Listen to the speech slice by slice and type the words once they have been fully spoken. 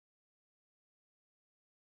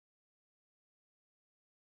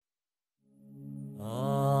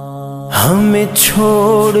ہمیں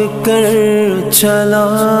چھوڑ کر چلا،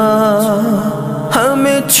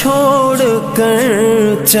 ہمیں چھوڑ کر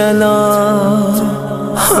چلا،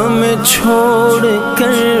 ہمیں چھوڑ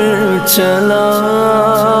کر چلا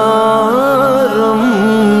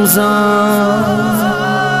رمضان،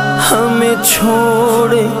 ہمیں چھوڑ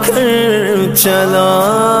کر چلا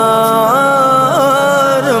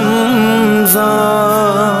رمضان،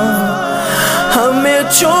 ہمیں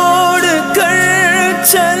چھوڑ کر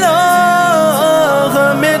چلا،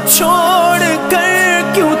 ہمیں چھوڑ کر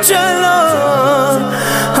کیوں چلا،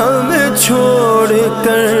 ہمیں چھوڑ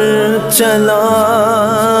کر چلا،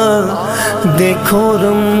 دیکھو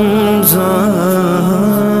رمضان۔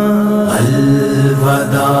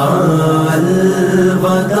 الوداع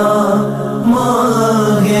الوداع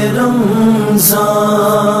ماہ رمضان،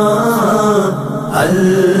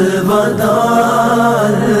 الوداع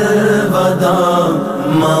الوداع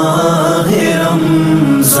ماہ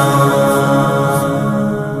رمضان،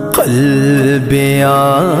 قلب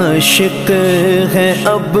عاشق ہے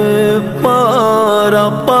اب پارا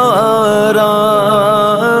پارا،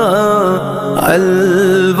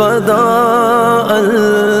 الوداع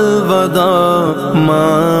الوداع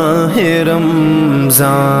ماہ رمضان،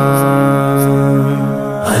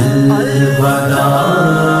 الوداع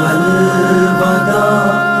الوداع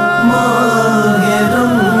ماہ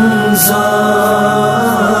رمضان،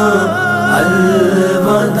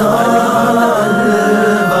 الوداع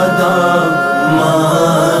الوداع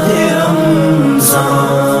ماہ رمضان،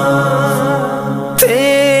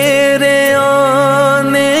 تیرے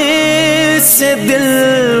آنے سے دل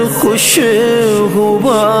خوش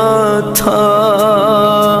ہوا تھا،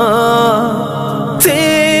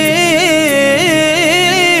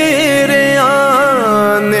 تیرے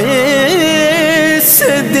آنے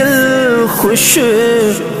سے دل خوش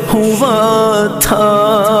ہوا تھا،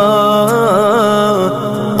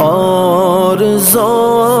 اور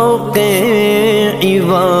ذوق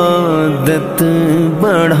عبادت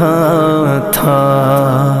بڑھا تھا،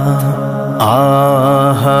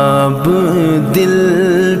 اب دل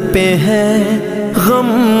پہ ہے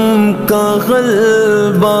غم کا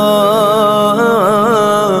غلبہ،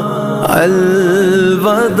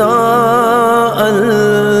 الوداع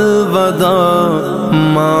الوداع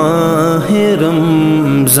ماہ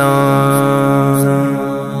رمضان،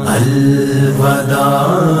 الوداع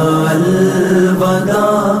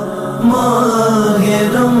الوداع ماہ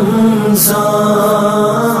رمضان،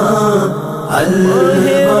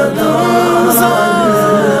 الوداع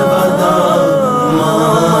الوداع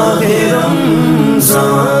ماہ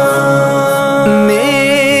رمضان،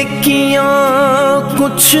 نیکیاں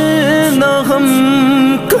کچھ نہ ہم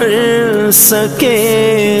کر سکے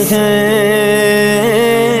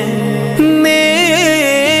ہیں،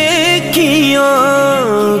 نیکیاں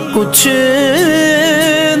کچھ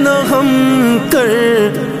نہ ہم کر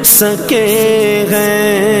سکے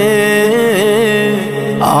ہیں،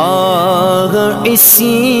 آگ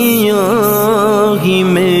اسی ہی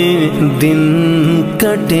میں دن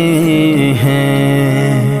کٹے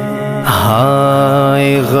ہیں،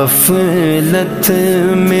 ہائے غفلت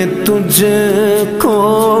میں تجھ کو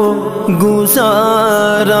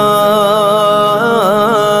گزارا،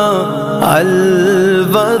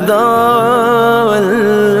 الوداع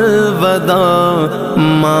الوداع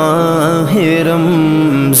ماہ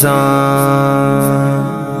رمضان،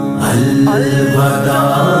 الوداع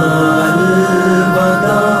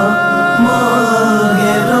الوداع ماہ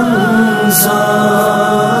رمضان،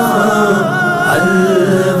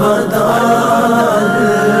 الوداع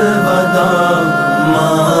الوداع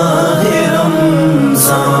ماہ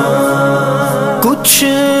رمضان، کچھ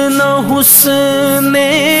نہ حسن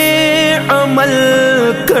عمل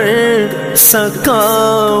کر سکا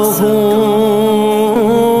ہوں،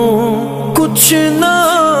 کچھ نہ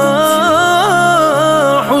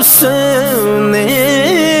حسن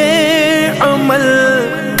عمل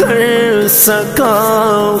کر سکا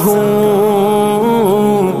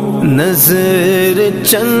ہوں، نظر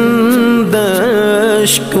چند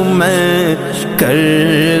اشک میں کر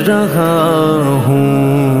رہا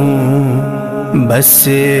ہوں، بس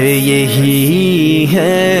یہی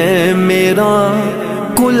ہے میرا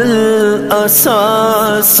کل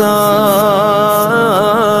اثاثہ،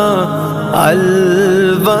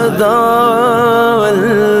 الوداع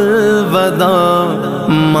الوداع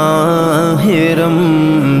ماہ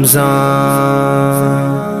رمضان،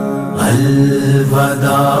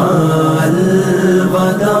 الوداع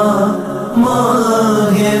الوداع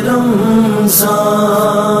ماہ رمضان،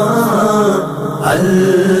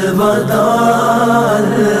 الوداع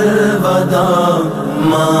الوداع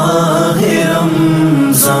ماہ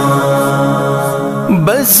رمضان،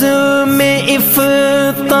 بزم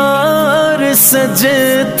افطار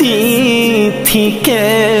سجتی تھی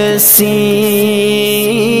کیسی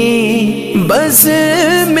بز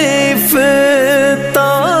میں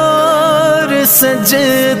افطار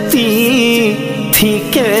سجتی تھی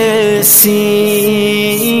کیسی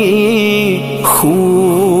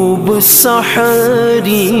خوب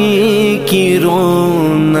سحری کی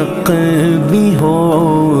رونق بھی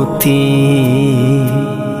ہوتی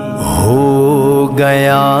ہو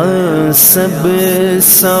گیا سب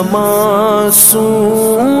سما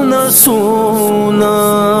سونا سونا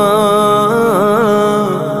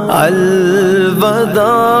الوداع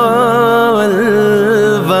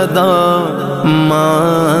الوداع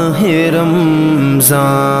ماہ رمضان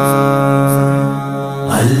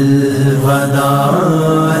الوداع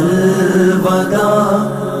الوداع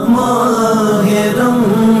ماہ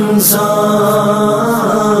رمضان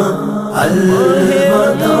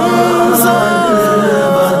الوداع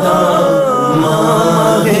الوداع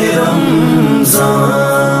ماہ رمضان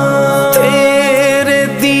تیرے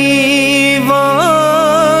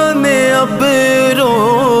دیوانے اب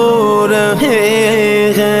رو رہے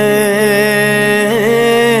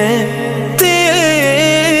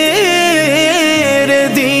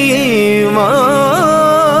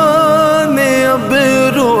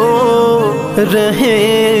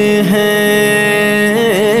رہے ہیں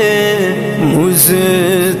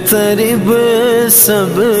مضطرب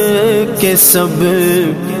سب کے سب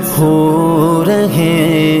ہو رہے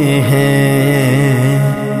ہیں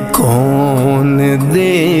کون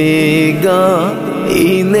دے گا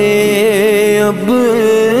انہیں اب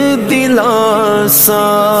دلاسا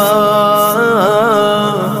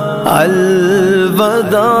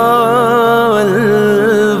الوداع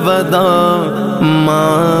الوداع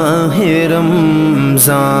ماہ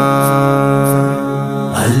رمضان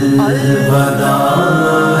الوداع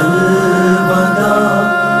الوداع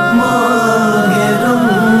ماہ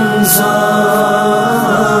رمضان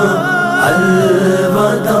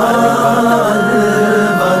الوداع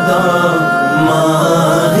الوداع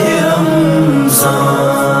ماہ رمضان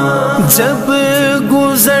جب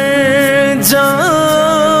گزر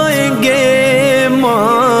جائیں گے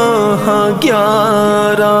ماہ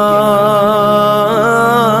 11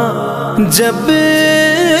 جب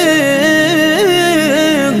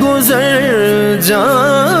گزر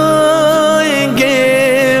جائیں گے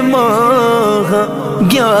ماہ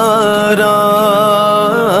 11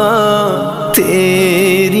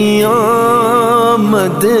 تیری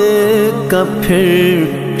آمد کا پھر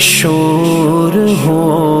شور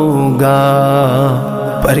ہوگا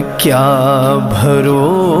پر کیا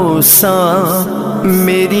بھروسہ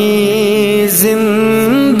میری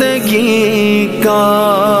زندگی کا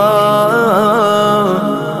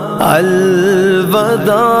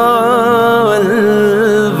الوداع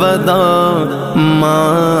الوداع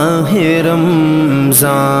ماہ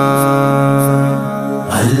رمضان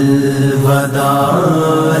الوداع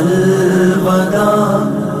الوداع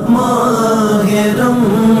ماہ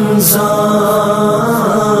رمضان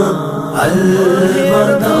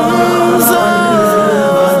الوداع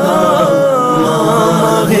الوداع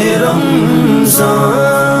ماہ رمضان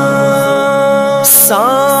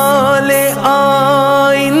سال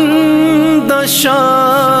آئندہ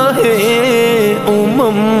شاہ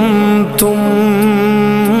تم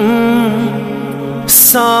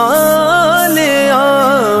سال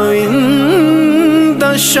آئندہ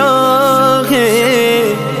شاہ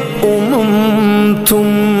تم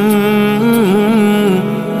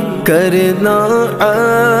کرنا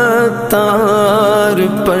عطار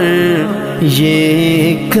پر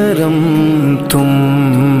یہ کرم تم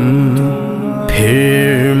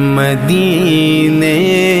پھر مدینے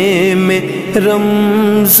میں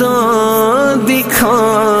رمضان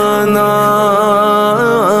دکھانا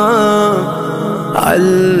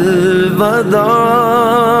الوداع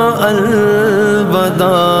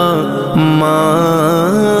الوداع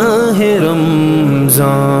ماہ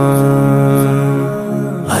رمضان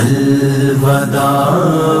الوداع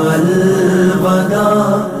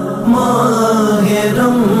الوداع ماہ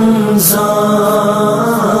رمضان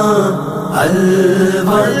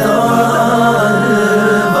الوداع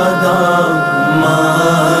الوداع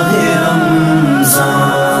ماہ رمضان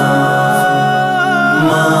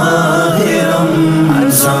ماہ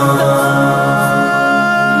رمضان